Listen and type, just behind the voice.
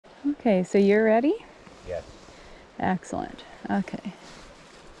Okay, so you're ready? Yes. Excellent. Okay.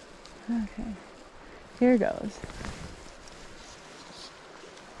 Okay. Here goes.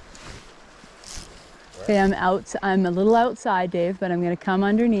 Okay, I'm a little outside, Dave, but I'm gonna come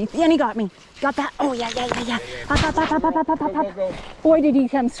underneath. Yeah, and he got me. Got that? Oh yeah. Go. Boy, did he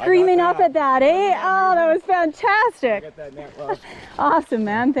come screaming up at that, eh? Oh, that was fantastic. Get that net well. Awesome,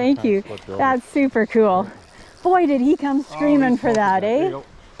 man. Thank you. That's super cool. Boy, did he come screaming for that, eh?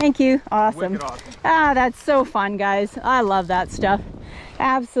 Thank you. Awesome. Ah, that's so fun, guys. I love that stuff.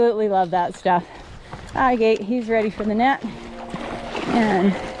 Absolutely love that stuff. Okay, he's ready for the net.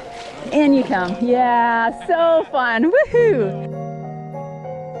 And in you come. Yeah, so fun. Woohoo!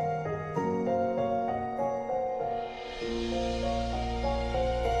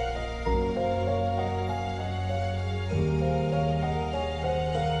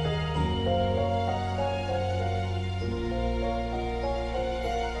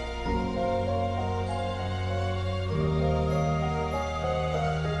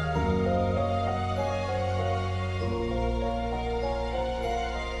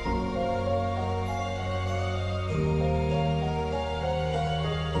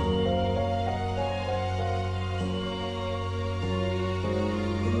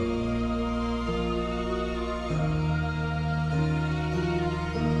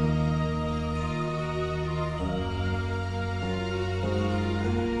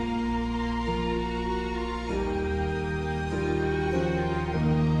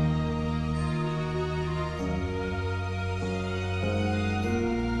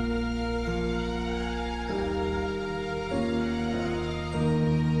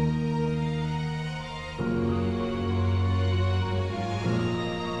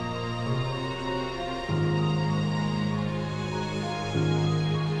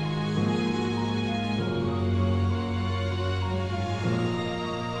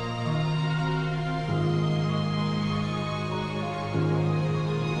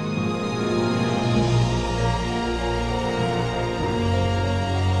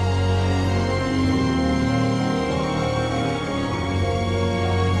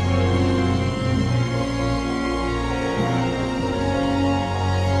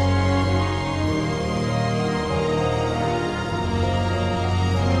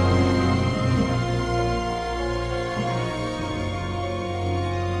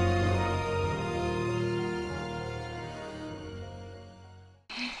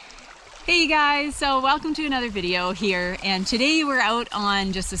 Hey guys, so welcome to another video here, and today we're out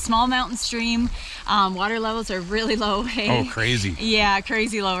on just a small mountain stream. Water levels are really low. Hey? Oh, crazy. Yeah,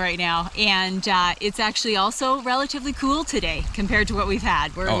 crazy low right now, and it's actually also relatively cool today compared to what we've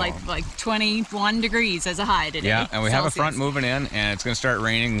had. We're like 21 degrees as a high today. Yeah, and we have a Celsius. front moving in, and it's going to start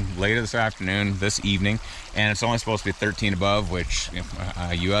raining later this afternoon, this evening, and it's only supposed to be 13 above, which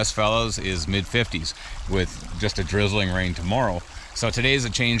US fellows is mid-50s with just a drizzling rain tomorrow. So today is a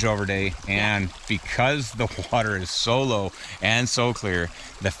changeover day, and because the water is so low and so clear,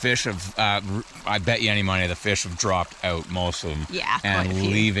 the fish have, I bet you any money, the fish have dropped out, most of them. Yeah, and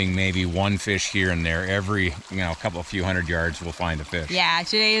leaving maybe one fish here and there. Every, few hundred yards, we'll find a fish. Yeah,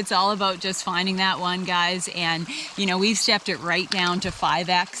 today it's all about just finding that one, guys, and we've stepped it right down to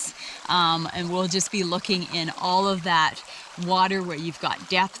 5x, and we'll just be looking in all of that water where you've got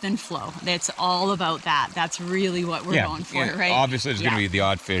depth and flow. That's all about that. That's really what we're going for, right? Obviously, there's going to be the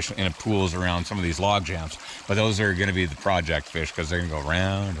odd fish in pools around some of these log jams, but those are going to be the project fish because they're going to go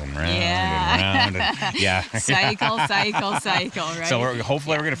round and round and round. And, cycle, right? So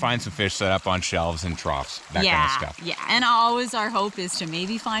hopefully we're going to find some fish set up on shelves and troughs, that kind of stuff. Yeah, and always our hope is to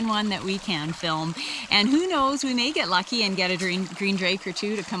maybe find one that we can film. And who knows, we may get lucky and get a green drake or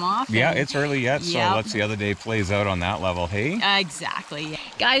two to come off. Yeah, it's early yet, so let's see how the day plays out on that level. Hey? Exactly.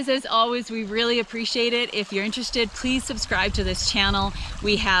 Guys, as always, we really appreciate it. If you're interested, please subscribe to this channel.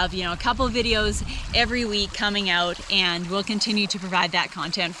 We have, a couple of videos every week coming out, and we'll continue to provide that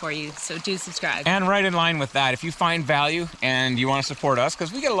content for you. So do subscribe. And right in line with that, if you find value and you want to support us,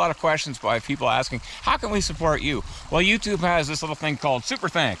 because we get a lot of questions by people asking, how can we support you? Well, YouTube has this little thing called Super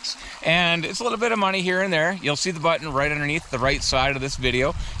Thanks, and it's a little bit of money here and there. You'll see the button right underneath the right side of this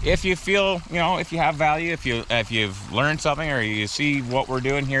video. If you feel, if you have value, if you've learned something, or you see what we're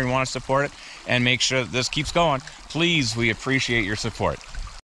doing here and want to support it and make sure that this keeps going, please, we appreciate your support.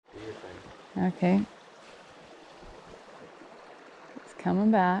 Okay. It's coming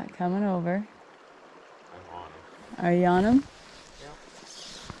back, coming over. I'm on him. Are you on him?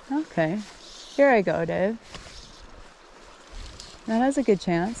 Yeah. Okay. Here I go, Dave. That has a good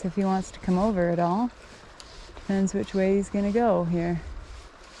chance if he wants to come over at all. Depends which way he's going to go here.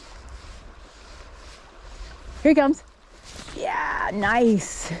 Here he comes. Yeah,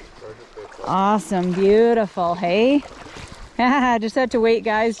 nice. Awesome, beautiful, hey? Just had to wait,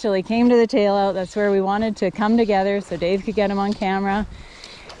 guys, till he came to the tail out. That's where we wanted to come together so Dave could get him on camera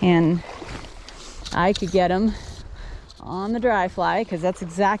and I could get him on the dry fly, because that's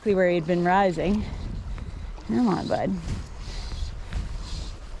exactly where he'd been rising. Come on, bud.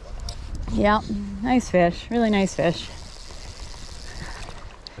 Yeah, nice fish, really nice fish.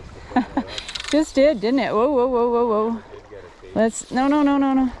 Just didn't it? Whoa, whoa, whoa, whoa, whoa. Let's, no.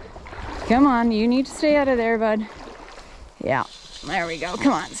 Come on, you need to stay out of there, bud. Yeah, there we go.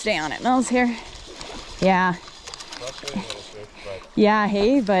 Come on, stay on it. Mel's here. Yeah. Yeah,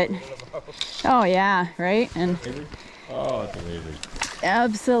 hey, but, oh yeah, right? And oh, it's amazing.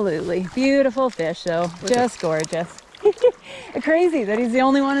 Absolutely. Beautiful fish, though. Just gorgeous. Crazy that he's the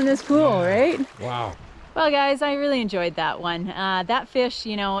only one in this pool, right? Wow. Well, guys, I really enjoyed that one. That fish,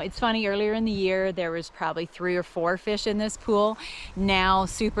 you know, it's funny, earlier in the year, there was probably 3 or 4 fish in this pool. Now,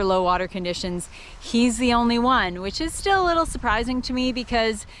 super low water conditions, he's the only one, which is still a little surprising to me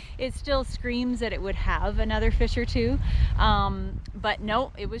because it still screams that it would have another fish or 2. But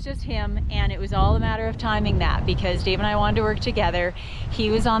no, it was just him, and it was all a matter of timing that, because Dave and I wanted to work together.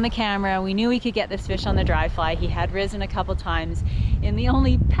 He was on the camera. We knew we could get this fish on the dry fly. He had risen a couple times in the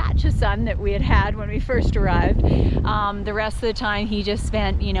only patch of sun that we had when we first arrived. The rest of the time he just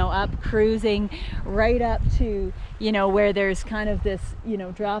spent, you know, up cruising right up to, you know, where there's kind of this, you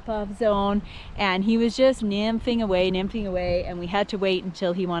know, drop-off zone, and he was just nymphing away, and we had to wait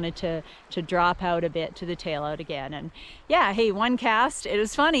until he wanted to drop out a bit to the tail out again. And yeah, hey, one cast. It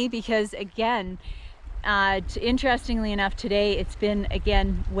was funny because, again, interestingly enough, today it's been,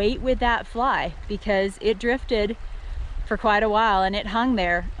 again, wait with that fly, because it drifted for quite a while and it hung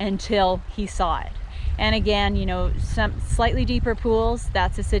there until he saw it. And again, you know, some slightly deeper pools,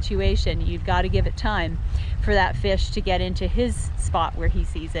 that's a situation. You've got to give it time for that fish to get into his spot where he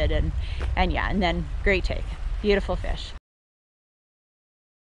sees it. And yeah, and then great take. Beautiful fish.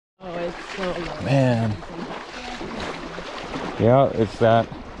 Oh, it's so low. Man. Yeah, it's that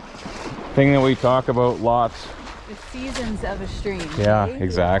thing that we talk about lots. The seasons of a stream. Yeah, right?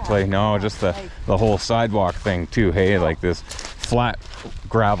 exactly. Yeah. No, just the whole sidewalk thing too. Hey, like this flat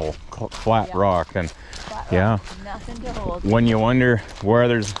gravel, flat rock, and Flat yeah, rock, nothing to hold. when you wonder why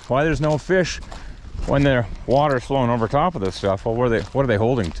there's no fish when the water's flowing over top of this stuff, well, what are they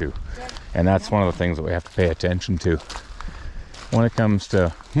holding to? And that's one of the things that we have to pay attention to when it comes to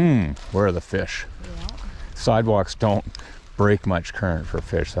where are the fish. Yeah. Sidewalks don't break much current for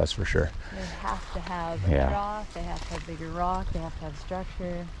fish, that's for sure. They have to have rock, they have to have bigger rock, they have to have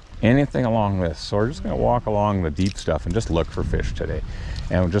structure. Anything along this. So we're just going to walk along the deep stuff and just look for fish today.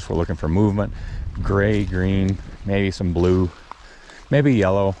 And we're looking for movement, gray, green, maybe some blue, maybe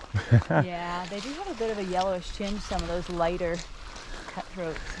yellow. Yeah, they do have a bit of a yellowish tinge, some of those lighter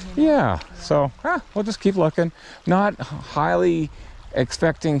cutthroats. You know? Yeah, so we'll just keep looking. Not highly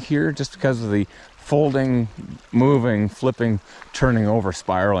expecting here just because of the folding, moving, flipping, turning over,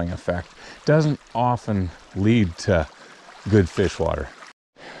 spiraling effect. Doesn't often lead to good fish water.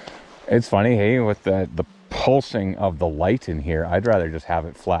 It's funny, hey, with the pulsing of the light in here, I'd rather just have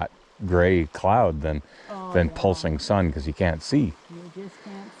it flat gray cloud than pulsing sun, because you can't see. You just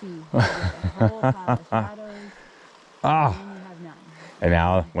can't see. You get a whole pile of shadows, and then you have none. And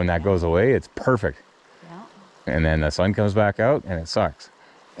now when that goes away, it's perfect. Yeah. And then the sun comes back out and it sucks.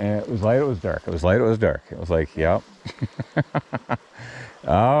 And it was light, it was dark. It was light, it was dark. It was like, yep.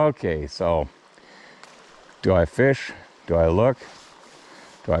 Okay, so do I fish? Do I look?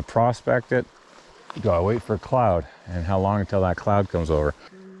 Do I prospect it? Do I wait for a cloud? And how long until that cloud comes over?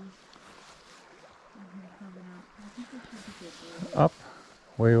 Up,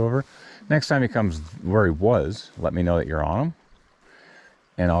 way over. Next time he comes where he was, let me know that you're on him,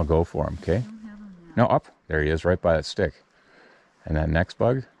 and I'll go for him, okay? No, up. There he is, right by that stick. And that next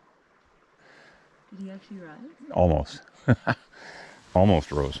bug? Did he actually rise? Almost.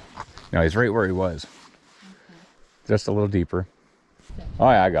 Almost rose. No, he's right where he was. Okay. Just a little deeper. Oh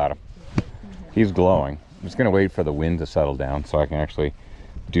yeah, I got him. He's glowing. I'm just gonna wait for the wind to settle down so I can actually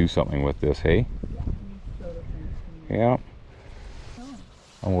do something with this, hey? Yeah.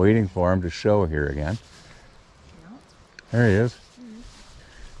 I'm waiting for him to show here again. There he is.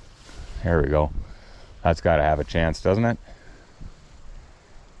 There we go. That's got to have a chance, doesn't it?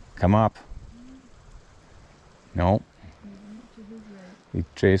 Come up. No. He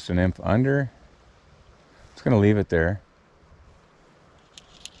chased a nymph under. Just going to leave it there.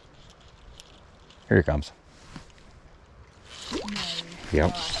 Here he comes.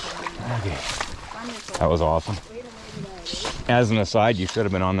 Yep. Okay. That was awesome. As an aside, you should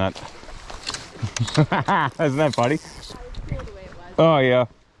have been on that. Isn't that funny? Oh yeah.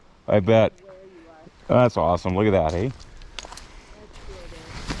 I bet. That's awesome. Look at that, hey?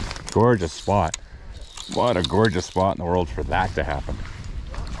 Gorgeous spot. What a gorgeous spot in the world for that to happen.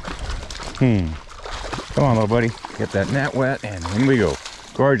 Come on, little buddy. Get that net wet, and in we go.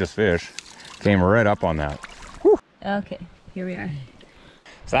 Gorgeous fish. Came right up on that. Whew. Okay, here we are.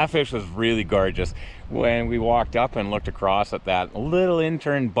 So that fish was really gorgeous. When we walked up and looked across at that little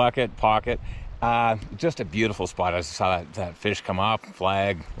intern bucket pocket, just a beautiful spot. I saw that fish come up,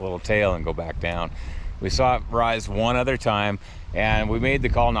 flag, little tail, and go back down. We saw it rise one other time, and we made the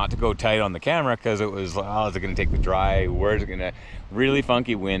call not to go tight on the camera because it was, oh, is it going to take the dry? Where's it going to? Really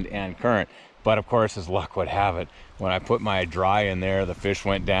funky wind and current. But of course, as luck would have it, when I put my dry in there, the fish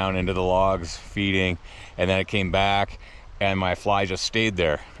went down into the logs feeding, and then it came back, and my fly just stayed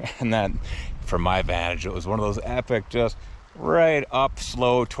there. And then, from my vantage, it was one of those epic, just right up,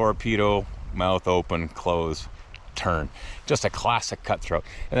 slow torpedo, mouth open, close, turn. Just a classic cutthroat.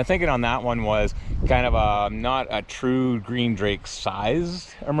 And the thinking on that one was kind of a, not a true green drake sized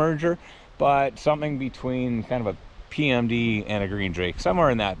emerger, but something between kind of a PMD and a green drake, somewhere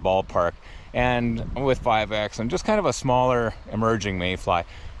in that ballpark, and with 5X, and just kind of a smaller emerging mayfly.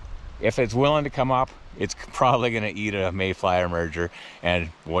 If it's willing to come up, it's probably going to eat a mayfly emerger, and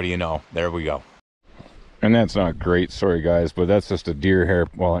what do you know, there we go. And that's not great, sorry guys, but that's just a deer hair,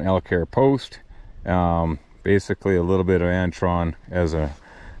 well, an elk hair post. Basically a little bit of antron as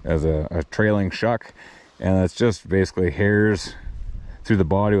a trailing shuck, and it's just basically hairs through the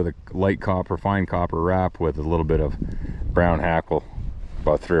body with a light copper, fine copper wrap with a little bit of brown hackle,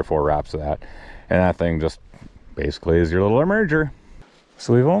 about 3 or 4 wraps of that, and that thing just basically is your little emerger.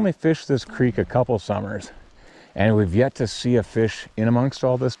 So we've only fished this creek a couple summers, and we've yet to see a fish in amongst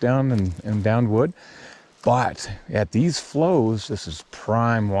all this down and down wood. But at these flows, this is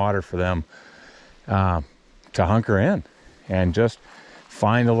prime water for them to hunker in and just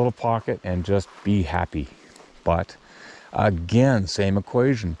find a little pocket and just be happy. But again, same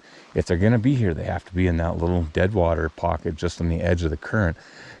equation. If they're going to be here, they have to be in that little dead water pocket just on the edge of the current,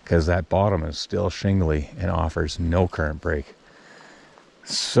 because that bottom is still shingly and offers no current break.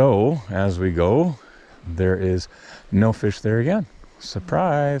 So as we go, there is no fish there again.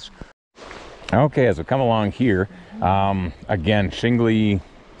 Surprise. Okay, as we come along here, again, shingly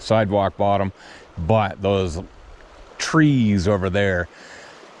sidewalk bottom, but those trees over there.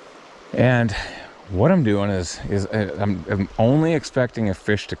 And what I'm doing is I'm only expecting a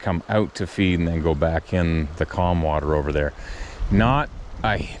fish to come out to feed and then go back in the calm water over there. Not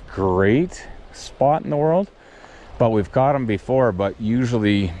a great spot in the world, but we've caught them before, but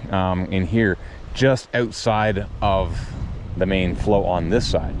usually in here, just outside of the main flow on this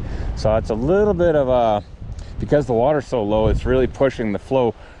side. So it's a little bit of a, because the water's so low, it's really pushing the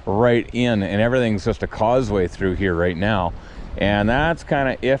flow right in, and everything's just a causeway through here right now. And that's kind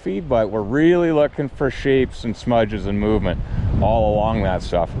of iffy, but we're really looking for shapes and smudges and movement all along that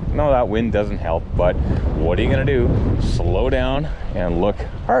stuff. No, that wind doesn't help, but what are you gonna do? Slow down and look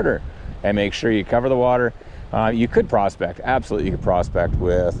harder and make sure you cover the water. You could prospect, absolutely you could prospect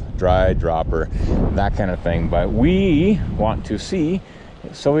with dry dropper, that kind of thing, but we want to see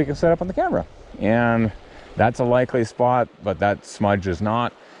so we can set up on the camera. And that's a likely spot, but that smudge is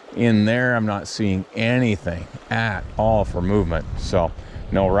not in there. I'm not seeing anything at all for movement. So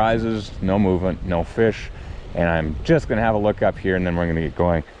no rises, no movement, no fish. And I'm just gonna have a look up here, and then we're gonna get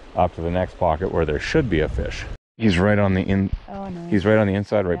going up to the next pocket where there should be a fish. He's right on the he's right on the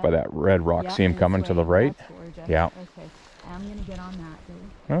inside, right by that red rock. See him coming to the right? Yeah. Okay, I'm gonna get on that,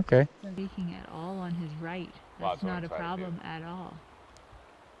 dude. Okay. Speaking at all on his right, that's not a problem at all.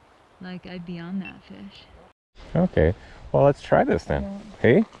 Like, I'd be on that fish. Okay, well, let's try this then. Yeah.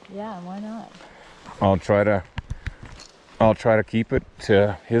 Hey? Yeah, why not? I'll try to keep it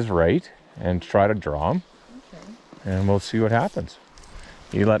to his right and try to draw him. Okay. And we'll see what happens.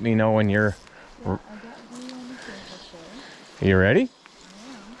 You let me know when you're... Yeah, I got you on the table, sir. You ready? Yeah.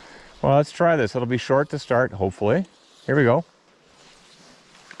 Well, let's try this. It'll be short to start, hopefully. Here we go.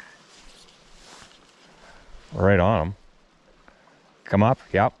 Right on him. Come up.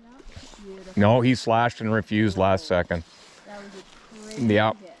 Yep. No, he slashed and refused last second. That was a crazy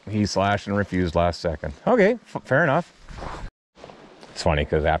Yep. hit. He slashed and refused last second. Okay, fair enough. It's funny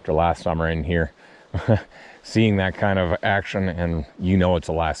because after last summer in here, seeing that kind of action, and you know it's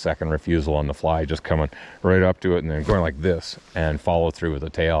a last second refusal on the fly, just coming right up to it and then going like this and follow through with the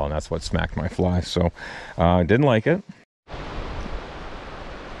tail, and that's what smacked my fly. So didn't like it.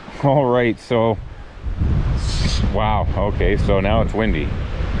 All right, so wow, okay, so now it's windy.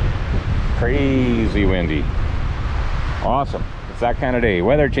 Crazy windy. Awesome. It's that kind of day,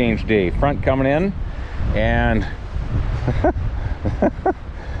 weather change day. Front coming in, and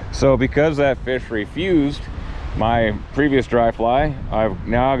So because that fish refused my previous dry fly, I've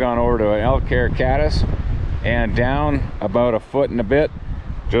now gone over to an elk hair caddis and down about a foot and a bit,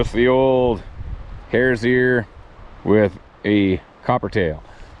 just the old hare's ear with a coppertail,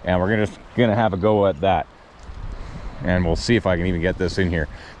 and we're just gonna have a go at that, and we'll see if I can even get this in here.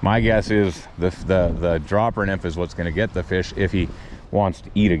 My guess is the dropper nymph is what's gonna get the fish if he wants to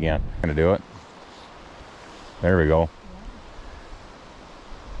eat again. I'm gonna do it. There we go.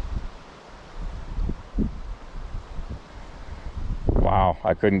 Wow,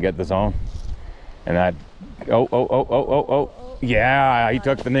 I couldn't get the zone. And that, oh. Yeah, he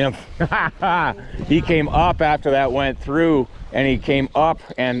took the nymph. He came up after that went through, and he came up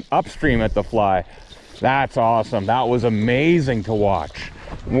and upstream at the fly. That's awesome. That was amazing to watch.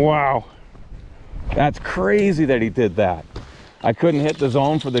 Wow. That's crazy that he did that. I couldn't hit the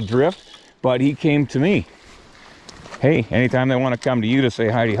zone for the drift, but he came to me. Hey, anytime they want to come to you to say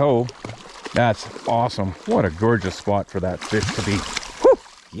hi-de-ho, that's awesome. What a gorgeous spot for that fish to be. Whew.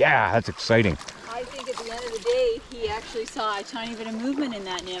 Yeah, that's exciting. I think at the end of the day, he actually saw a tiny bit of movement in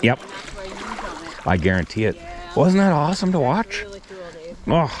that nymph. Yep. And that's why he moved on it. I guarantee it. Yeah. Wasn't that awesome to watch? Really cool, Dave.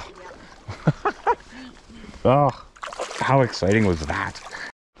 Oh. Yep. Oh, how exciting was that?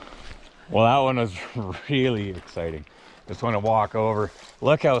 Well, that one was really exciting. Just want to walk over.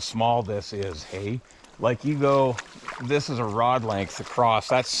 Look how small this is, hey? Like you go, this is a rod length across.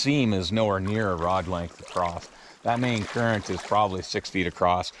 That seam is nowhere near a rod length across. That main current is probably 6 feet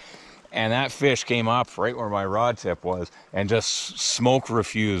across. And that fish came up right where my rod tip was and just smoke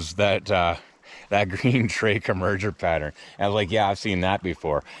refused that that green trach emerger pattern. And I was like, yeah, I've seen that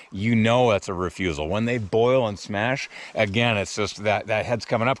before. You know that's a refusal. When they boil and smash, again, it's just that head's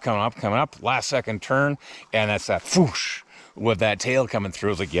coming up, last second turn, and that's that whoosh with that tail coming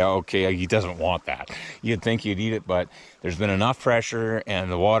through. It's like, yeah, okay, he doesn't want that. You'd think you'd eat it, but there's been enough pressure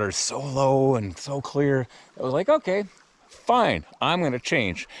and the water's so low and so clear. I was like, okay, fine, I'm going to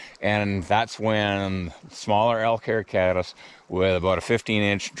change. And that's when smaller elk hair caddis with about a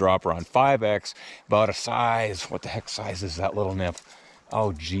 15-inch dropper on 5X, about a size, what the heck size is that little nymph?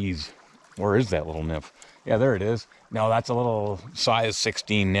 Oh, geez, where is that little nymph? Yeah, there it is. No, that's a little size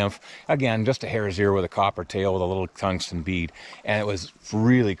 16 nymph. Again, just a hare's ear with a copper tail with a little tungsten bead. And it was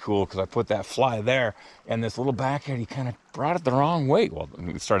really cool because I put that fly there, and this little backhead, he kind of brought it the wrong way. Well,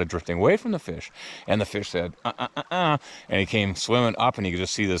 it started drifting away from the fish. And the fish said, and he came swimming up, and you could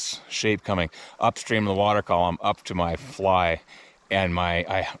just see this shape coming upstream of the water column up to my fly. And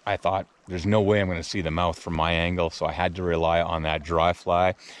I thought, there's no way I'm going to see the mouth from my angle, so I had to rely on that dry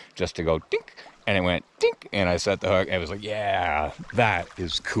fly just to go dink. And it went dink, and I set the hook, and it was like, yeah, that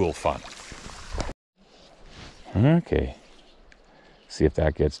is cool fun. Okay. See if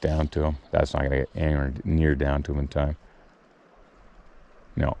that gets down to him. That's not going to get anywhere near down to him in time.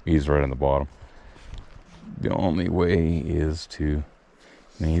 No, he's right on the bottom. The only way is to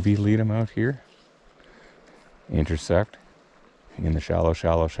maybe lead him out here. Intersect in the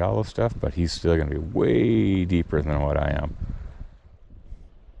shallow stuff, but he's still going to be way deeper than what I am.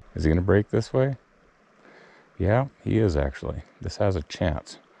 Is he going to break this way? Yeah, he is actually. This has a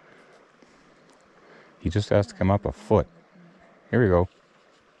chance. He just has to come up a foot. Here we go.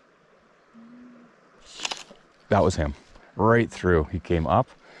 That was him. Right through. He came up,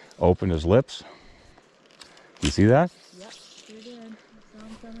 opened his lips. You see that? Yep, sure did. Saw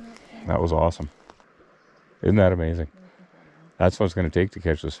him coming up. That was awesome. Isn't that amazing? That's what it's going to take to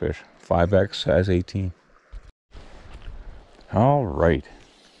catch this fish. 5X size 18. All right.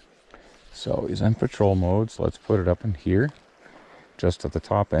 So he's in patrol mode, so let's put it up in here, just at the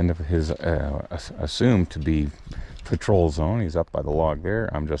top end of his assumed to be patrol zone. He's up by the log there.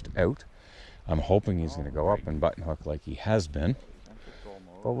 I'm just out. I'm hoping he's going to go up and button hook like he has been,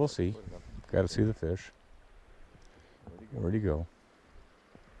 but we'll see. Got to see the fish. Where'd he go?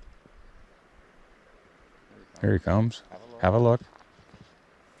 Here he comes. Have a look.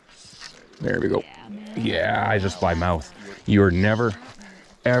 There we go. Yeah, I just by mouth. You're never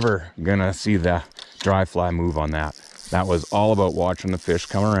ever gonna see the dry fly move on that. That was all about watching the fish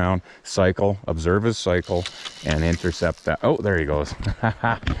come around, cycle, observe his cycle, and intercept that. Oh, there he goes.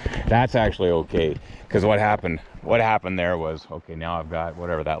 That's actually okay, because what happened there was, okay, now I've got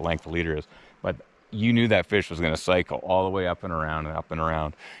whatever that length of leader is, but you knew that fish was going to cycle all the way up and around and up and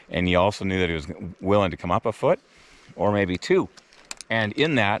around, and you also knew that he was willing to come up a foot or maybe two. And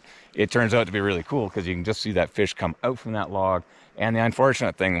in that, it turns out to be really cool because you can just see that fish come out from that log. And the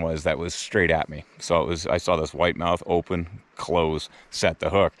unfortunate thing was that was straight at me. So it was, I saw this white mouth open, close, set the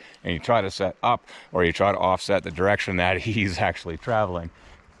hook. And you try to set up or you try to offset the direction that he's actually traveling.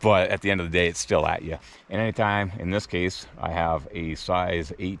 but at the end of the day, it's still at you. And anytime, in this case, I have a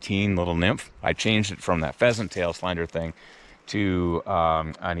size 18 little nymph. I changed it from that pheasant tail slender thing to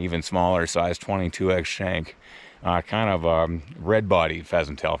an even smaller size 22x shank, kind of red-bodied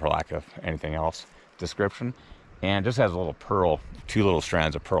pheasant tail, for lack of anything else description, and just has a little pearl, 2 little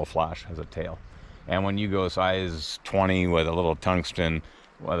strands of pearl flash as a tail. And when you go size 20 with a little tungsten,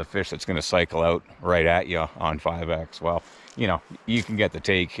 with a fish that's going to cycle out right at you on 5x, well, you know, you can get the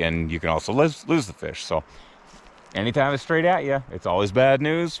take, and you can also lose the fish. So anytime it's straight at you, it's always bad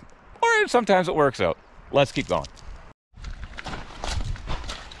news, or sometimes it works out. Let's keep going.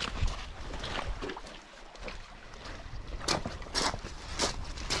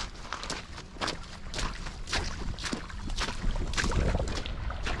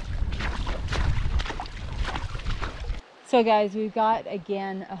 So guys, we've got,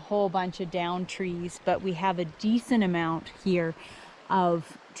 again, a whole bunch of down trees, but we have a decent amount here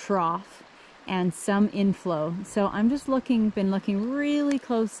of trough and some inflow. So I'm just been looking really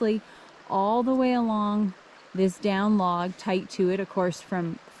closely all the way along this down log, tight to it. Of course,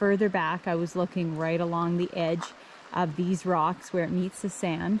 from further back, I was looking right along the edge of these rocks where it meets the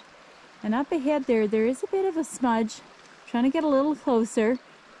sand. And up ahead there is a bit of a smudge. I'm trying to get a little closer,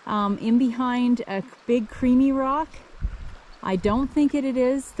 in behind a big creamy rock. I don't think it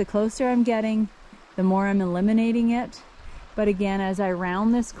is. The closer I'm getting, the more I'm eliminating it. But again, as I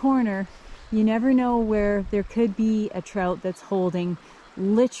round this corner, you never know where there could be a trout that's holding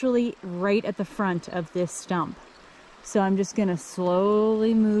literally right at the front of this stump. So I'm just gonna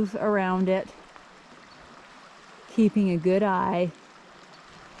slowly move around it, keeping a good eye.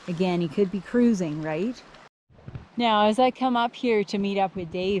 Again, he could be cruising, right? Now, as I come up here to meet up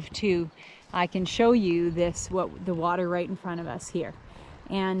with Dave too, I can show you the water right in front of us here.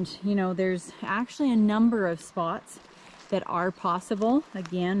 And you know, there's actually a number of spots that are possible.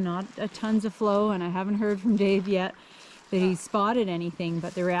 Again, not a tons of flow, and I haven't heard from Dave yet that he's spotted anything,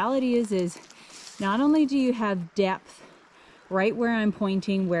 but the reality is not only do you have depth right where I'm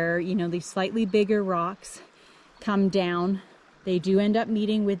pointing, where, you know, these slightly bigger rocks come down, they do end up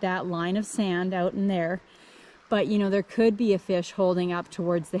meeting with that line of sand out in there, but you know, there could be a fish holding up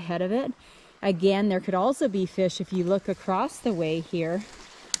towards the head of it. Again, there could also be fish if you look across the way here,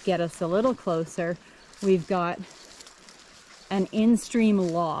 get us a little closer. We've got an in-stream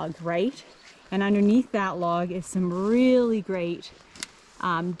log, right? And underneath that log is some really great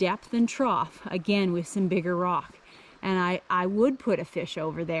depth and trough, again with some bigger rock. And I would put a fish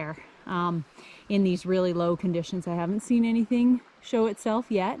over there in these really low conditions. I haven't seen anything show itself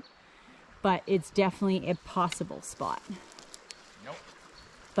yet, but it's definitely a possible spot. Nope.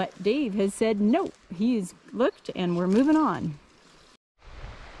 But Dave has said no. He's looked and we're moving on.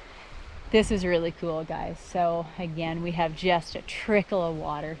 This is really cool, guys. So again, we have just a trickle of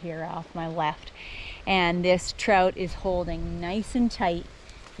water here off my left, and this trout is holding nice and tight,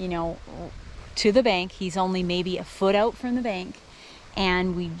 you know, to the bank. He's only maybe a foot out from the bank,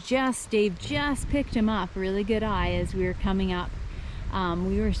 and Dave just picked him up. Really good eye as we were coming up.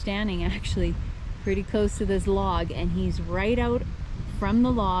 We were standing actually pretty close to this log, and he's right out from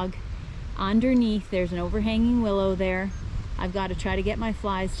the log. Underneath, there's an overhanging willow there. I've got to try to get my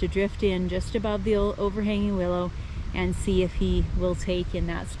flies to drift in just above the overhanging willow and see if he will take in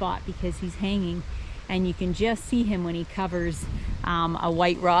that spot, because he's hanging and you can just see him when he covers a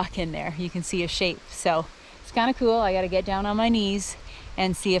white rock in there. You can see a shape. So it's kind of cool. I got to get down on my knees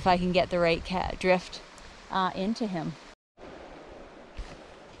and see if I can get the right drift into him.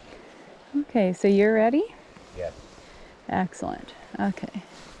 Okay, so you're ready? Yes. Excellent. Okay.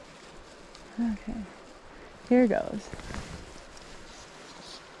 Here goes.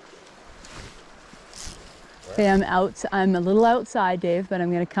 Okay, I'm a little outside, Dave, but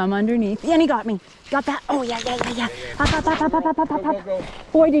I'm gonna come underneath. Yeah, and he got me. Got that? Oh yeah. Up. Go.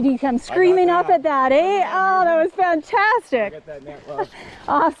 Boy, did he come screaming up at that, eh? Oh, that was fantastic.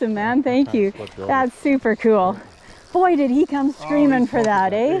 Awesome, man. Thank you. That's super cool. Boy, did he come screaming for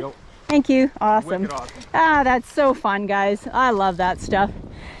that, eh? Thank you. Awesome. Ah, that's so fun, guys. I love that stuff.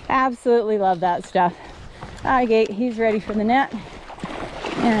 Absolutely love that stuff. Okay, he's ready for the net.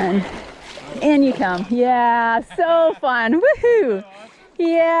 And in you come. Yeah, so fun. Woohoo!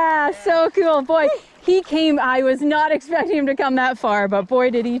 Yeah, so cool. Boy, he came. I was not expecting him to come that far, but boy,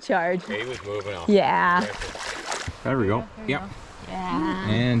 did he charge. He was moving on. Yeah. There we go. Yep. Yeah.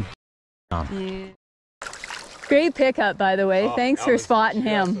 And Yeah. Great pickup, by the way. Thanks for spotting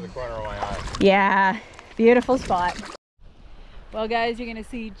him. To the corner of my eye. Yeah, beautiful spot. Well, guys, you're gonna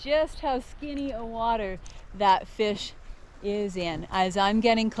see just how skinny a water that fish is in. As I'm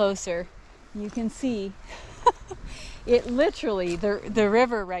getting closer, you can see it literally, the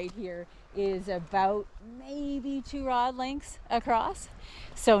river right here is about maybe 2 rod lengths across.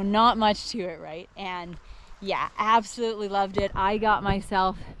 So not much to it, right? And yeah, absolutely loved it. I got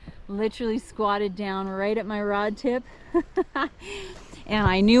myself literally squatted down right at my rod tip. And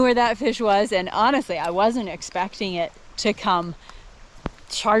I knew where that fish was, and honestly, I wasn't expecting it to come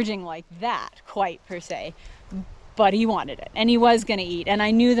charging like that, quite per se. But he wanted it, and he was going to eat. And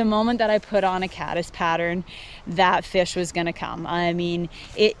I knew the moment that I put on a caddis pattern, that fish was going to come. I mean,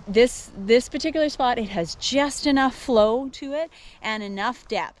 this particular spot, it has just enough flow to it and enough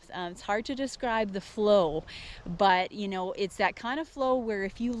depth. It's hard to describe the flow, but you know, it's that kind of flow where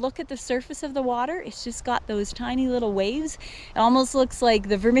if you look at the surface of the water, it's just got those tiny little waves. It almost looks like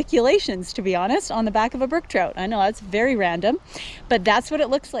the vermiculations, to be honest, on the back of a brook trout. I know that's very random, but that's what it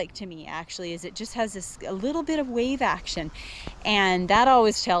looks like to me, actually, is it just has a little bit of wave action. And that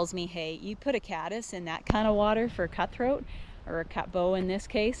always tells me, hey, you put a caddis in that kind of water for cutthroat, or a cut bow in this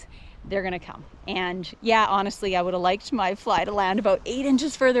case, they're gonna come. And yeah, honestly, I would have liked my fly to land about 8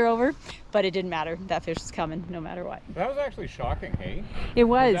 inches further over, but it didn't matter. That fish was coming no matter what. That was actually shocking, hey? It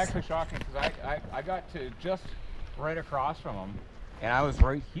was. It was actually shocking because I got to just right across from him, and I was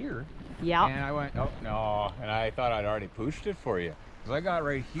right here. Yeah. And I went, oh no, and I thought I'd already pushed it for you. Because I got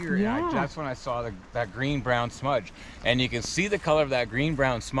right here, Yeah. and that's when I saw that green-brown smudge. And you can see the color of that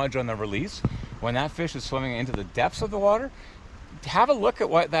green-brown smudge on the release. When that fish is swimming into the depths of the water, have a look at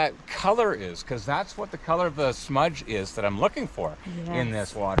what that color is, because that's what the color of the smudge is that I'm looking for in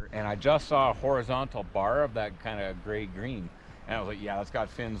this water. And I just saw a horizontal bar of that kind of gray-green. And I was like, yeah, that's got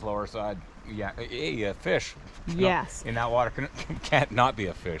fins lower side. Yeah, a fish. Yes. No, in that water can't not be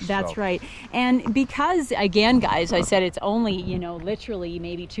a fish. That's right. And because, again, guys, I said it's only, you know, literally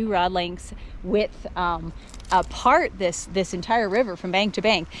maybe 2 rod lengths width apart, this entire river from bank to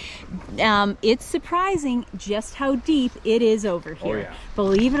bank. It's surprising just how deep it is over here. Oh, yeah.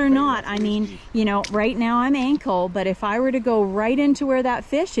 Believe it or not, I mean, you know, right now I'm ankle, but if I were to go right into where that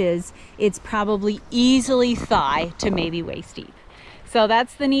fish is, it's probably easily thigh to maybe waist deep. So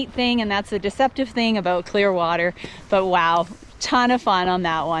that's the neat thing, and that's the deceptive thing about clear water. But wow, ton of fun on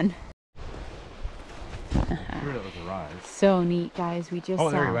that one. Sure, that was a rise. So neat, guys. We just saw. Oh,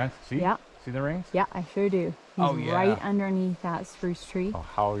 there he went. See? Yeah. See the rings? Yeah, I sure do. He's right underneath that spruce tree. Oh,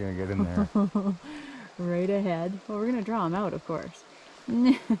 how are we going to get in there? Right ahead. Well, we're going to draw him out, of course.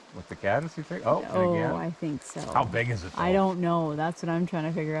 With the caddis, you think? Oh, again? I think so. How big is it, though? I don't know. That's what I'm trying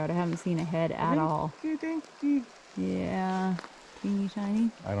to figure out. I haven't seen a head at all. Yeah. Teeny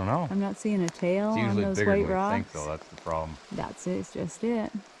tiny. I don't know. I'm not seeing a tail on those bigger white than we rocks. think, though. That's the problem. That's it. It's just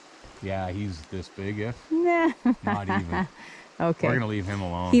it. Yeah, he's this big, if Nah. not even. Okay. We're going to leave him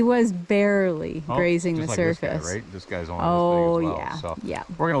alone. He was barely grazing the just like surface. This guy, right? This guy's only this big as well. So yeah.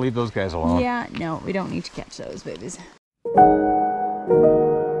 we're going to leave those guys alone. Yeah, no, we don't need to catch those babies.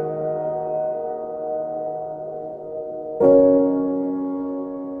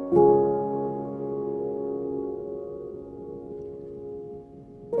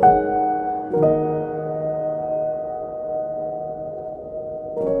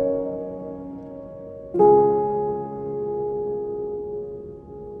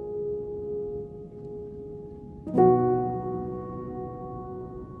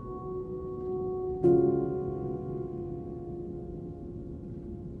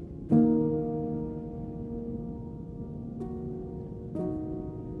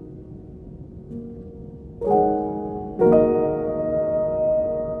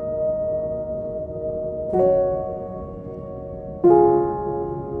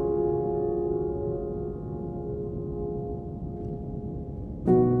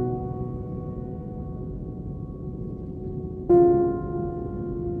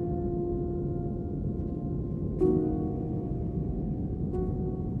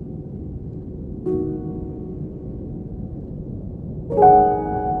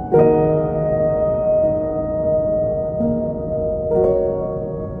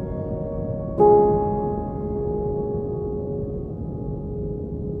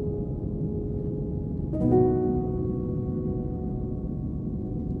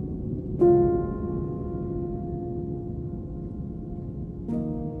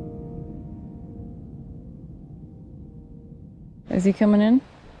 Is he coming in?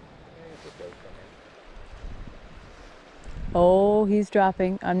 Oh, he's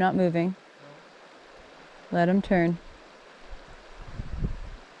dropping. I'm not moving. Let him turn.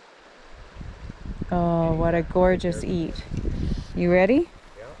 Oh, what a gorgeous eat. You ready?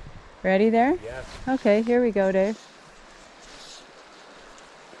 Yeah. Ready there? Yes. Okay, here we go, Dave.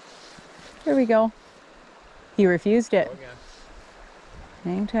 Here we go. He refused it. Go again.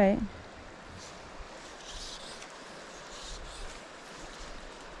 Hang tight.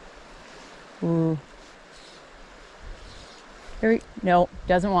 Ooh. No,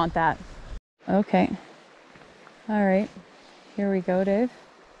 doesn't want that. Okay. All right. Here we go, Dave.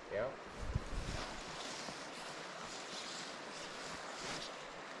 Yeah.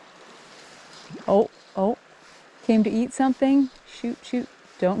 Oh. Came to eat something. Shoot.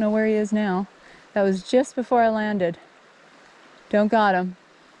 Don't know where he is now. That was just before I landed. Don't got him.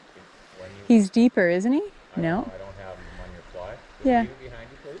 He's deeper, isn't he? No. I don't have him on your fly. Yeah. Leave it behind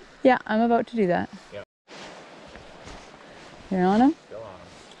you, please. Yeah, I'm about to do that. Yep. You're on him? Still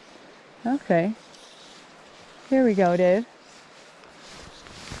on him. Okay. Here we go, Dave.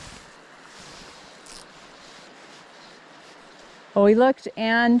 Oh, he looked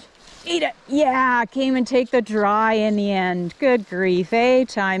and ate it. Yeah, came and take the dry in the end. Good grief, eh?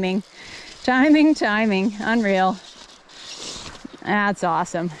 Timing. Unreal. That's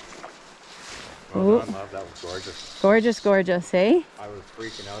awesome. Well done, love. That was gorgeous. Gorgeous, eh? I was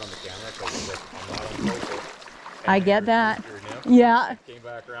freaking out on the camera because I'm not on focus. I get that. Yeah. Came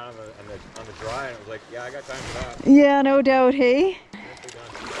back around on the dry and it was like, yeah, I got time for that. Yeah, no doubt, hey?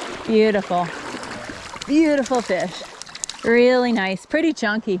 Beautiful. Beautiful fish. Really nice. Pretty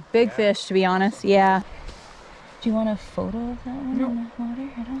chunky. Big fish, to be honest. Yeah. Do you want a photo of that one in the water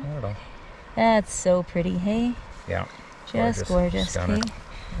at all? Not at all. That's so pretty, hey? Yeah. Just gorgeous, hey?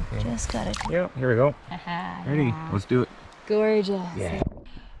 Okay. Just got it. Yeah, here we go. Ready? Yeah. Let's do it. Gorgeous. Yeah.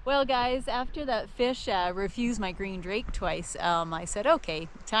 Well, guys, after that fish refused my green drake twice, I said, okay,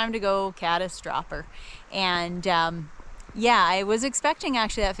 time to go caddis dropper. And yeah, I was expecting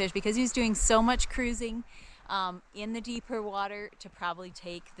actually that fish because he was doing so much cruising in the deeper water to probably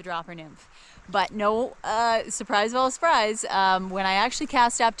take the dropper nymph. But no, surprise of all surprise, when I actually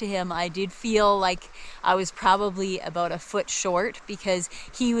cast up to him, I did feel like I was probably about a foot short because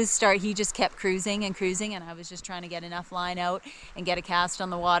he just kept cruising and I was just trying to get enough line out and get a cast on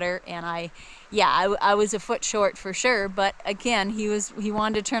the water. And I was a foot short for sure, but again, he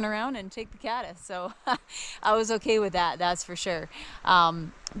wanted to turn around and take the caddis. So I was okay with that, that's for sure.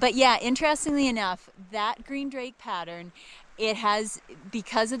 But yeah, interestingly enough, that green drake pattern, it has,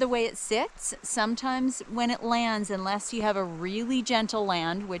 because of the way it sits, sometimes when it lands, unless you have a really gentle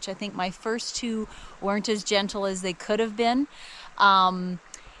land, which I think my first two weren't as gentle as they could have been,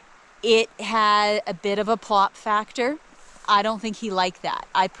 it had a bit of a plop factor. I don't think he liked that.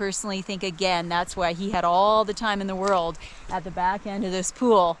 I personally think, again, that's why he had all the time in the world at the back end of this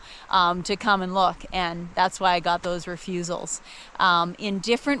pool to come and look, and that's why I got those refusals. In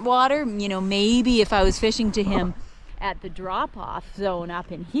different water, you know, maybe if I was fishing to him at the drop-off zone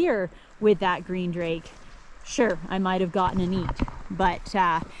up in here with that green drake, sure, I might have gotten an eat.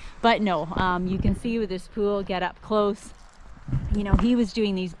 But no, you can see with this pool, get up close, you know, he was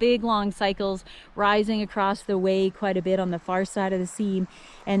doing these big long cycles, rising across the way quite a bit on the far side of the seam,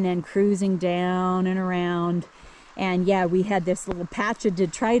 and then cruising down and around. And yeah, we had this little patch of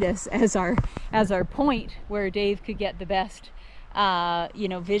detritus as our point where Dave could get the best you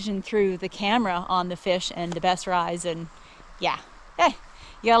know, vision through the camera on the fish and the best rise. And yeah, hey,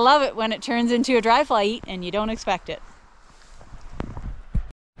 you gotta love it when it turns into a dry fly eat and you don't expect it.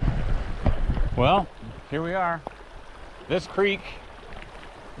 Well, here we are. This creek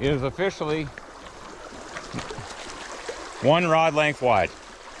is officially 1 rod length wide.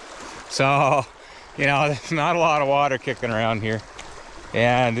 So, you know, there's not a lot of water kicking around here.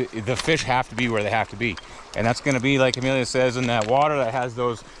 And the fish have to be where they have to be. And that's going to be, like Amelia says, in that water that has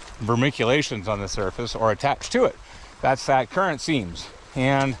those vermiculations on the surface or attached to it. That's that current seams.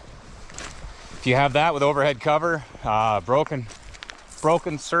 And if you have that with overhead cover, broken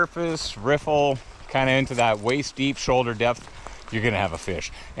surface, riffle, kind of into that waist deep shoulder depth, you're going to have a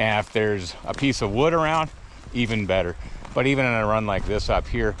fish. And if there's a piece of wood around, even better. But even in a run like this up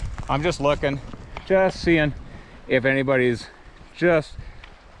here, I'm just looking, just seeing if anybody's just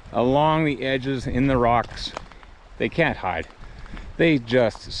along the edges in the rocks. They can't hide. They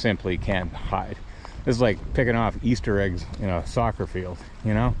just simply can't hide. This is like picking off Easter eggs in a soccer field,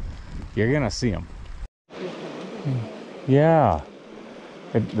 you know? You're gonna see them. Yeah.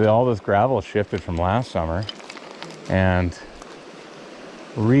 All this gravel shifted from last summer, and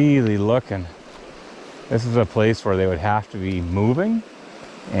really looking. This is a place where they would have to be moving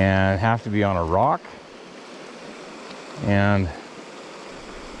and have to be on a rock. And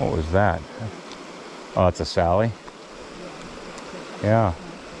what was that? Oh, it's a Sally. Yeah.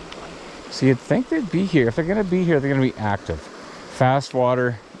 See, you'd think they'd be here. If they're going to be here, they're going to be active. Fast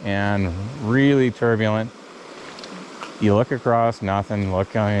water and really turbulent. You look across, nothing.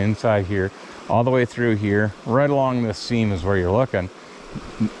 Look on inside here, all the way through here. Right along this seam is where you're looking.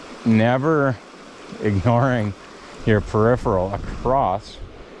 Never ignoring your peripheral across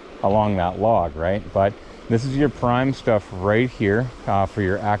along that log, right? But this is your prime stuff right here for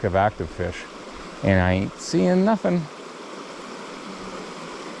your active fish. And I ain't seeing nothing.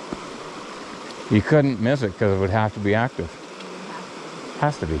 You couldn't miss it because it would have to be active.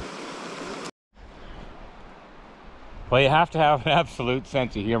 Has to be. Well, you have to have an absolute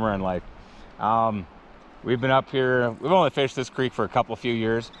sense of humor in life. We've been up here, we've only fished this creek for a few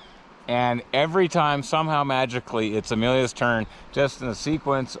years, and every time, somehow magically, it's Amelia's turn, just in a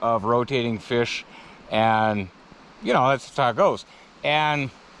sequence of rotating fish, and you know, that's how it goes.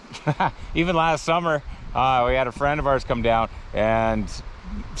 And even last summer, we had a friend of ours come down, and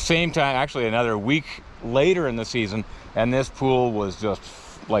same time, actually another week later in the season, and this pool was just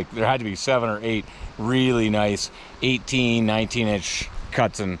like, there had to be 7 or 8 really nice 18, 19-inch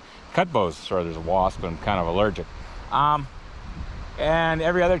cuts and cut bows. Sorry, there's a wasp and I'm kind of allergic. And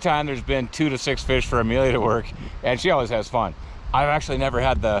every other time there's been 2 to 6 fish for Amelia to work, and she always has fun. I've actually never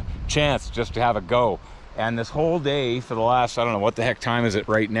had the chance just to have a go. And this whole day for the last, I don't know what the heck time is it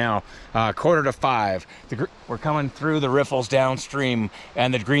right now, 4:45. We're coming through the riffles downstream,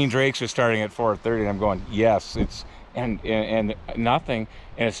 and the green drakes are starting at 4:30. And I'm going, yes, it's and nothing,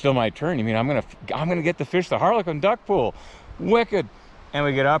 and it's still my turn. You mean I'm gonna get to fish the Harlequin duck pool? Wicked. And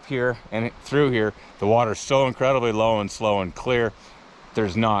we get up here and through here, the water's so incredibly low and slow and clear.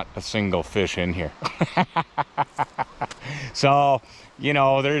 There's not a single fish in here. So, you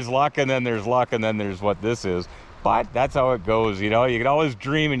know, there's luck, and then there's luck, and then there's what this is. But that's how it goes, you know. You can always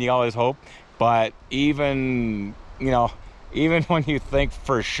dream and you always hope, but even, you know, even when you think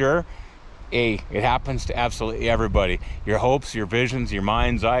for sure, it happens to absolutely everybody. Your hopes, your visions, your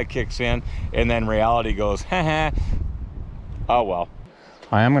mind's eye kicks in, and then reality goes, haha, oh well.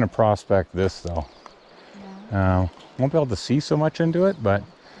 I am going to prospect this though. Yeah. Won't be able to see so much into it, but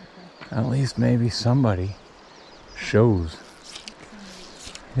at least maybe somebody shows.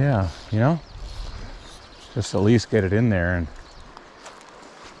 Yeah, you know, just at least get it in there. And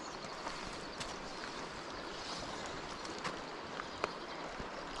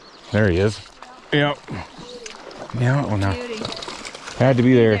there he is. Yep. Yeah, well, no. Had to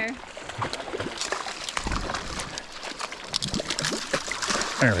be there.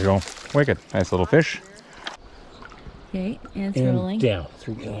 There we go. Wicked. Nice little fish. Okay, and it's rolling. Down.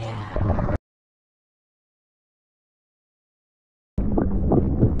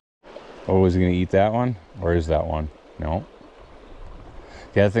 Oh, is he going to eat that one? Or is that one? No.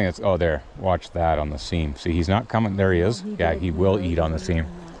 The other thing is, oh, there. Watch that on the seam. See, he's not coming. There he is. Yeah, he will eat on the seam.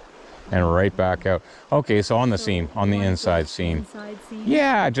 And right back out. Okay, so on the seam, on the inside seam.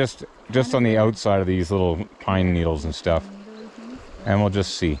 Yeah, just on the outside of these little pine needles and stuff. And we'll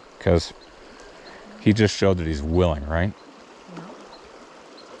just see, because he just showed that he's willing, right?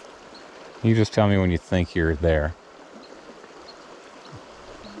 You just tell me when you think you're there.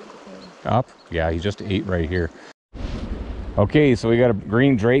 Up? Yeah, he just ate right here. Okay, so we got a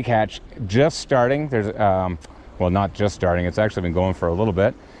green drake hatch just starting. There's, well, not just starting. It's actually been going for a little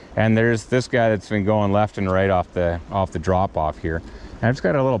bit. And there's this guy that's been going left and right off the drop off here. And I've just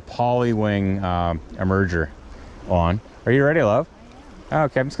got a little polywing emerger on. Are you ready, love?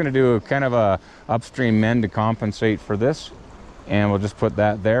 Okay, I'm just going to do kind of a upstream mend to compensate for this. And we'll just put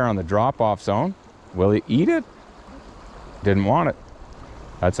that there on the drop-off zone. Will he eat it? Didn't want it.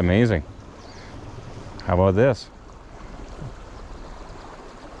 That's amazing. How about this?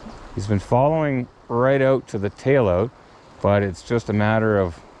 He's been following right out to the tail out, but it's just a matter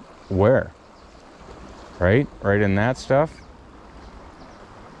of where. Right? Right in that stuff.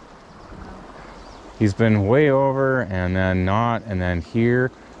 He's been way over, and then not, and then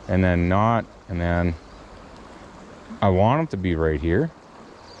here, and then not, and then I want him to be right here,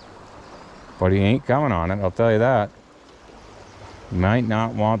 but he ain't coming on it, I'll tell you that. He might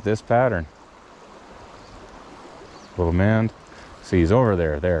not want this pattern. Little mend. See, he's over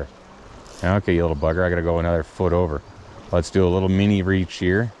there, there. Okay, you little bugger, I gotta go another foot over. Let's do a little mini reach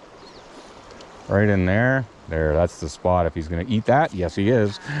here. Right in there. There, that's the spot. If he's going to eat that, yes he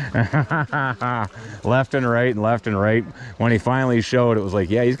is. Left and right and left and right. When he finally showed, it was like,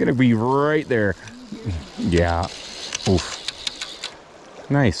 yeah, he's going to be right there. Yeah. Oof.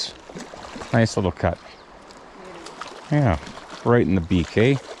 Nice. Nice little cut. Yeah. Right in the beak,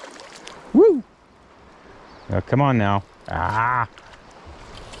 eh? Woo! Now, come on now. Ah!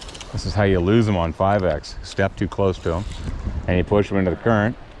 This is how you lose them on 5X. Step too close to them, and you push them into the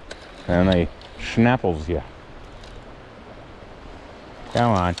current, and they schnapples you.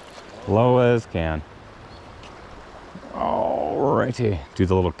 Come on, low as can. Alrighty, do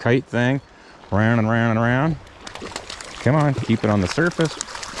the little kite thing, round and round and round. Come on, keep it on the surface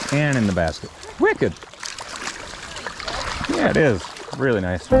and in the basket. Wicked. Yeah, it is. Really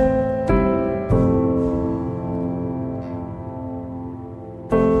nice.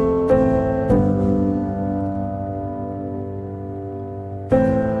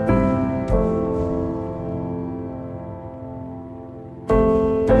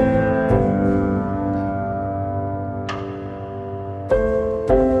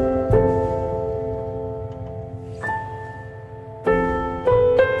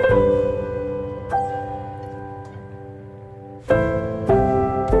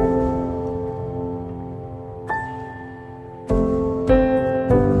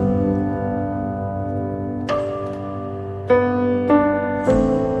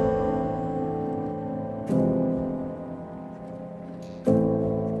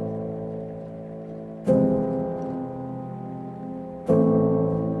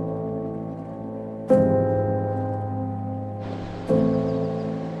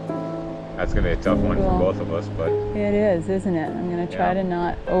 That's gonna be a tough one for both of us, but it is, isn't it? I'm gonna try to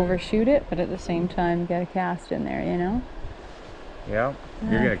not overshoot it, but at the same time get a cast in there, you know? Yeah,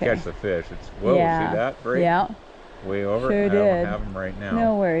 you're gonna catch the fish. It's whoa, see that break? Yeah. Way over. Sure I did. don't have him right now.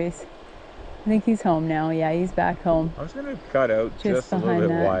 No worries. I think he's home now. Yeah, he's back home. I was gonna cut out just a little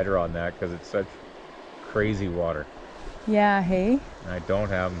bit wider on that because it's such crazy water. Yeah, hey? And I don't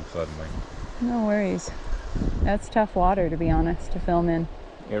have him suddenly. No worries. That's tough water, to be honest, to film in.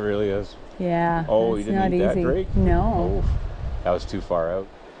 It really is. Yeah. Oh, you didn't eat that drake? No. Oh, that was too far out.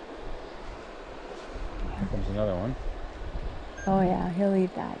 Here comes another one. Oh yeah, he'll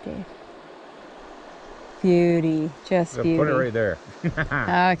eat that, Dave. Beauty, just beauty. Put it right there.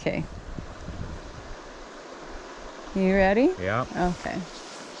 Okay. You ready? Yeah. Okay.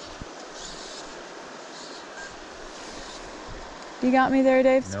 You got me there,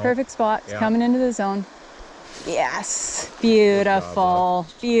 Dave? It's perfect spot. It's coming into the zone. Yes. Beautiful.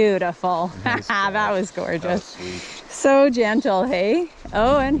 Beautiful. Nice that was gorgeous. That was sweet. So gentle, hey?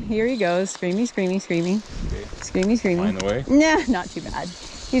 Oh, and here he goes. Screamy, screamy, screamy. Okay. Screamy, screamy. Find the way? Nah, not too bad.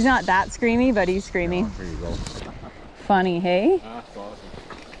 He's not that screamy, but he's screamy. There you go. Funny, hey? That's awesome.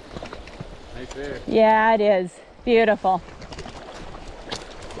 Nice fish. Yeah, it is. Beautiful.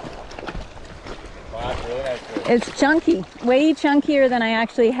 Wow, that's really nice fish. It's chunky. Way chunkier than I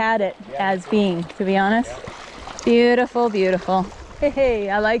actually had it as being, to be honest. Beautiful, beautiful. Hey,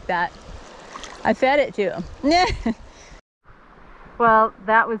 I like that. I fed it to him. Well,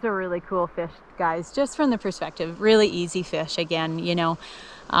 that was a really cool fish, guys. Just from the perspective, really easy fish. Again, you know,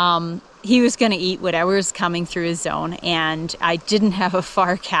 he was going to eat whatever was coming through his zone, and I didn't have a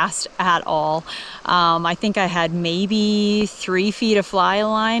far cast at all. I think I had maybe 3 feet of fly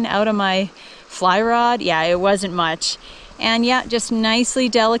line out of my fly rod. Yeah, it wasn't much. And yeah, just nicely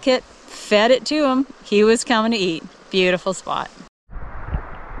delicate, fed it to him. He was coming to eat. Beautiful spot.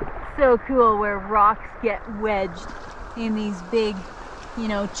 So cool where rocks get wedged in these big, you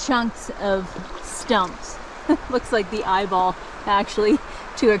know, chunks of stumps. Looks like the eyeball actually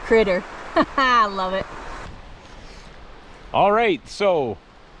to a critter. I love it. All right, so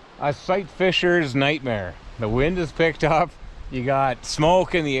a sight fisher's nightmare. The wind is picked up. You got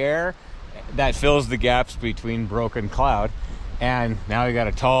smoke in the air that fills the gaps between broken cloud. And now you got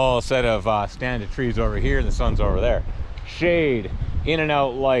a tall set of standing trees over here and the sun's over there. Shade, in and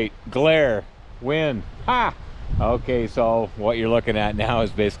out light, glare, wind. Ha! Okay, so what you're looking at now is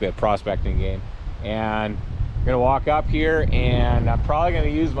basically a prospecting game. And I'm gonna walk up here and I'm probably gonna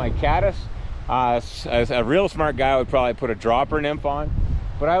use my caddis. As a real smart guy would probably put a dropper nymph on,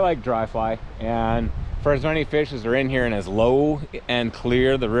 but I like dry fly. And for as many fish as are in here and as low and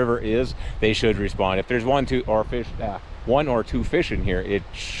clear the river is, they should respond. If there's one or two fish in here, it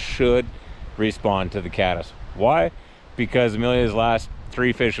should respond to the caddis. Why? Because Amelia's last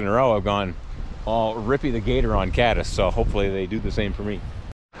 3 fish in a row have gone all Rippy the Gator on caddis, so hopefully they do the same for me.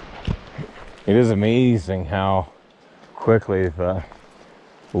 It is amazing how quickly the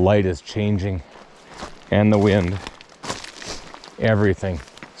light is changing and the wind, everything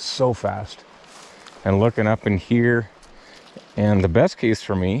so fast. And looking up in here, and the best case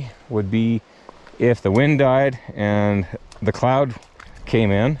for me would be if the wind died and the cloud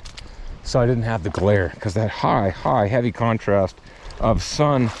came in, so I didn't have the glare, because that high heavy contrast of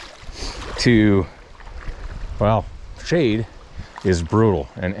sun to, well, shade is brutal.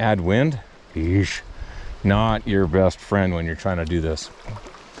 And add wind, eesh, not your best friend when you're trying to do this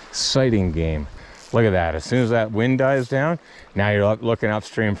sighting game. Look at that. As soon as that wind dies down, now you're looking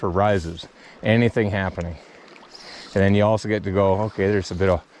upstream for rises, anything happening. And then you also get to go, okay, there's a bit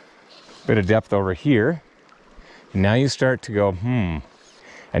of depth over here. And now you start to go, and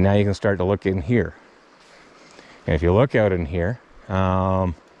now you can start to look in here. And if you look out in here,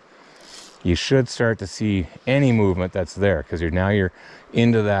 you should start to see any movement that's there, because you're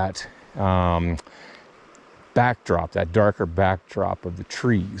into that backdrop, that darker backdrop of the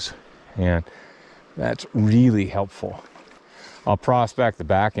trees, and that's really helpful. I'll prospect the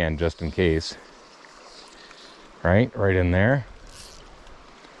back end just in case, right in there,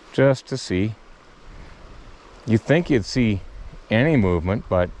 just to see. You think you'd see any movement,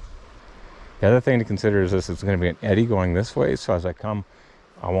 but the other thing to consider is this: it's going to be an eddy going this way, so as I come,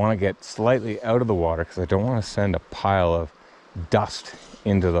 I want to get slightly out of the water because I don't want to send a pile of dust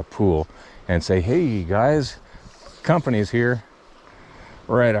into the pool and say, hey guys, company's here,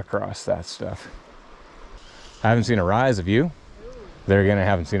 right across that stuff. I haven't seen a rise, have you? They're gonna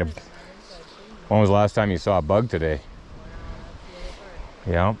haven't seen a... When was the last time you saw a bug today?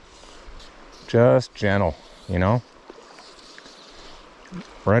 Yeah, just gentle, you know,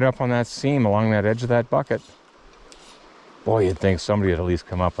 right up on that seam along that edge of that bucket. Boy, you'd think somebody would at least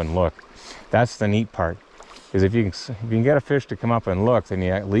come up and look. That's the neat part, is if you can get a fish to come up and look, then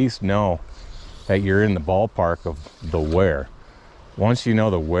you at least know that you're in the ballpark of the where. Once you know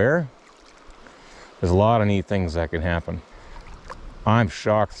the where, there's a lot of neat things that can happen. I'm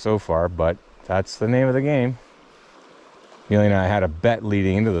shocked so far, but that's the name of the game. Neely and I had a bet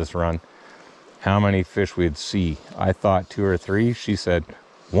leading into this run how many fish we'd see. I thought 2 or 3. She said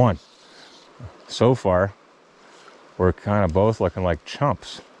 1. So far, we're kind of both looking like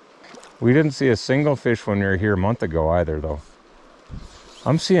chumps. We didn't see a single fish when we were here a month ago either, though.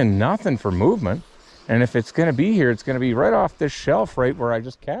 I'm seeing nothing for movement, and if it's going to be here, it's going to be right off this shelf right where I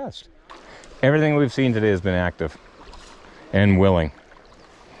just cast. Everything we've seen today has been active and willing,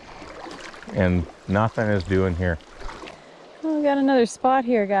 and nothing is doing here. Well, we got another spot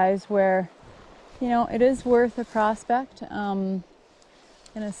here, guys, where, you know, it is worth a prospect. Gonna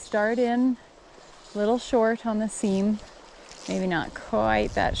start in a little short on the seam, maybe not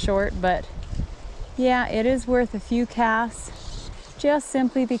quite that short, but yeah, it is worth a few casts, just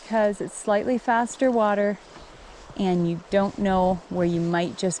simply because it's slightly faster water and you don't know where you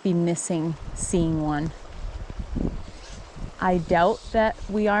might just be missing seeing one. I doubt that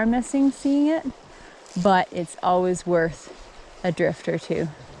we are missing seeing it, but it's always worth a drift or two.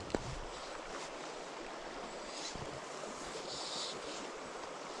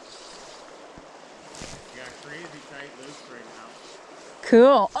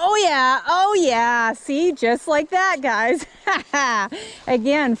 Cool. Oh yeah, see, just like that, guys.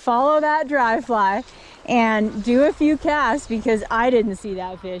 Again, follow that dry fly and do a few casts, because I didn't see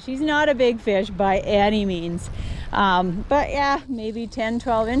that fish. He's not a big fish by any means, but yeah, maybe 10-12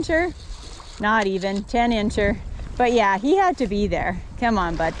 incher, not even 10 incher, but yeah, he had to be there. Come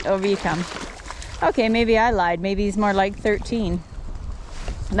on, bud, over you come. Okay, maybe I lied. Maybe he's more like 13.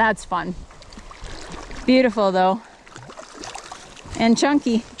 That's fun. Beautiful though. And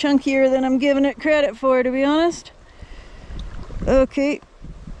chunky, chunkier than I'm giving it credit for, to be honest. Okay,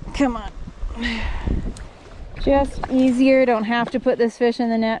 come on. Just easier, don't have to put this fish in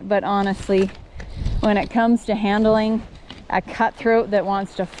the net, but honestly, when it comes to handling a cutthroat that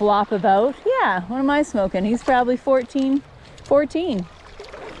wants to flop about, yeah, what am I smoking? He's probably 14.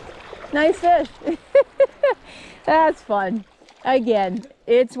 Nice fish. That's fun. Again,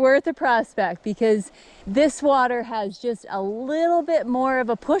 it's worth a prospect because this water has just a little bit more of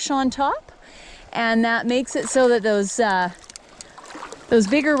a push on top, and that makes it so that those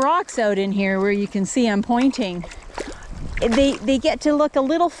bigger rocks out in here where you can see I'm pointing, they get to look a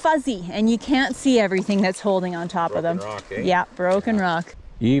little fuzzy and you can't see everything that's holding on top of them. Rock, eh? Yeah, broken rock.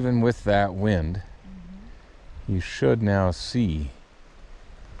 Even with that wind, you should now see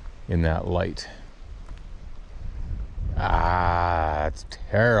in that light. Ah, it's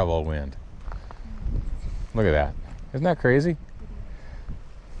terrible wind. Look at that. Isn't that crazy?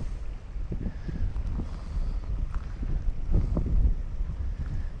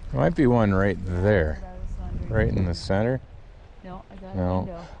 There might be one right there. Right in the center. No, I got no. a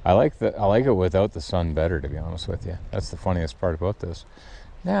window. I like it without the sun better, to be honest with you. That's the funniest part about this.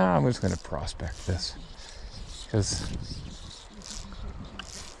 Now I'm just going to prospect this. Because,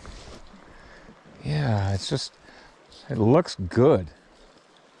 yeah, it's just, it looks good.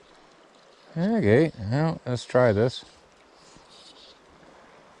 Okay, well, let's try this.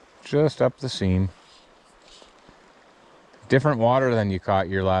 Just up the seam. Different water than you caught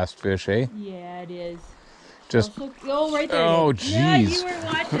your last fish, eh? Yeah, it is. Just oh, right there. Oh, jeez. Yeah, you were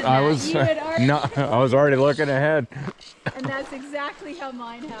watching that. I was already looking ahead. And that's exactly how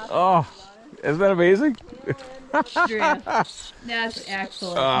mine happened. Oh, isn't that amazing? That's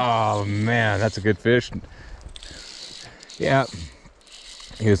excellent. Oh man, that's a good fish. Yeah,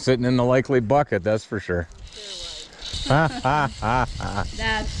 he was sitting in the likely bucket, that's for sure.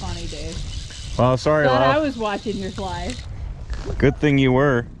 That's funny, Dave. Well, sorry, Glad I love. was watching your fly. Good thing you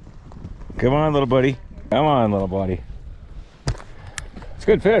were. Come on, little buddy. Come on, little buddy. It's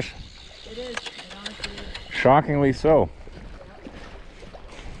good fish. It is. Shockingly so.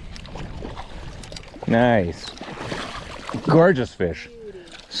 Nice. Gorgeous fish.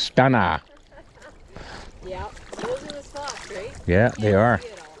 Stunner. Yeah, those are the spots, right? Yeah, they are. See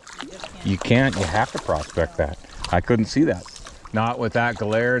it all. You just can't. You can't, you have to prospect that. I couldn't see that. Not with that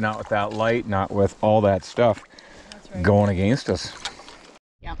glare, not with that light, not with all that stuff That's right. going against us.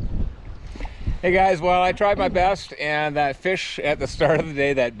 Yeah. Hey guys, well, I tried my best, and that fish at the start of the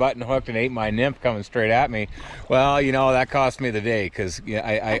day that button hooked and ate my nymph coming straight at me, well, you know, that cost me the day, because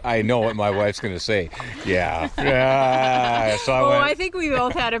I know what my wife's going to say. Yeah. So I think we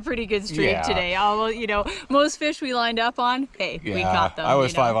both had a pretty good streak Yeah. today. You know, most fish we lined up on, hey, we caught them. I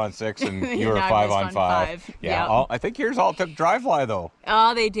was you know? 5 on 6, and you were And I 5 was on on 5. five. Yeah, Yep. I think yours all took dry fly, though.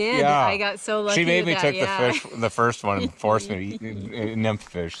 Oh, they did. Yeah. I got so lucky. She made me with took that, the fish, the first one, and forced me to eat nymph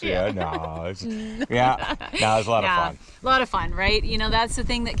fish. Yeah, no, it was a lot of fun. A lot of fun, right? You know, that's the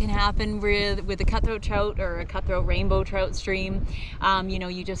thing that can happen with a cutthroat trout or a cutthroat rainbow trout stream. You know,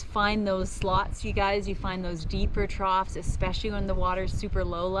 you just find those slots, you guys. You find those deeper troughs, especially when the water's super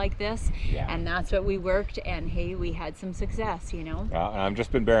low like this. Yeah. And that's what we worked. And hey, we had some success. You know. And I've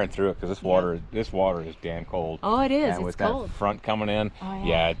just been bearing through it because this water is damn cold. Oh, it is. And with It's cold. that front coming in, Oh,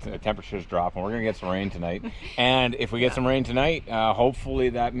 yeah. the temperature's dropping. We're gonna get some rain tonight, and if we get some rain tonight, hopefully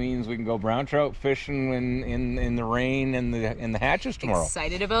that means we can go brown trout fishing in the rain and the hatches tomorrow.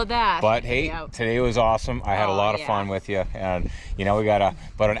 Excited about that. But hey, Yep. today was awesome. I had a lot of fun with you, and you know, we got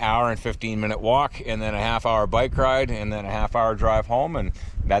about an hour and 15-minute walk, and then a half-hour bike ride, and then a half-hour drive home, and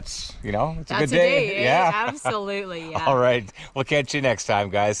that's, you know, it's a good day. eh? Yeah, Absolutely. Yeah. All right, we'll catch you next time,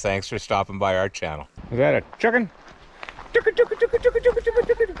 guys. Thanks for stopping by our channel. Was that a chicken? Chicken, chicken, chicken, chicken, chicken, chicken,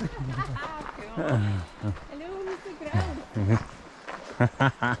 chicken. Hello, Mr.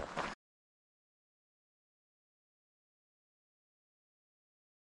 Brown.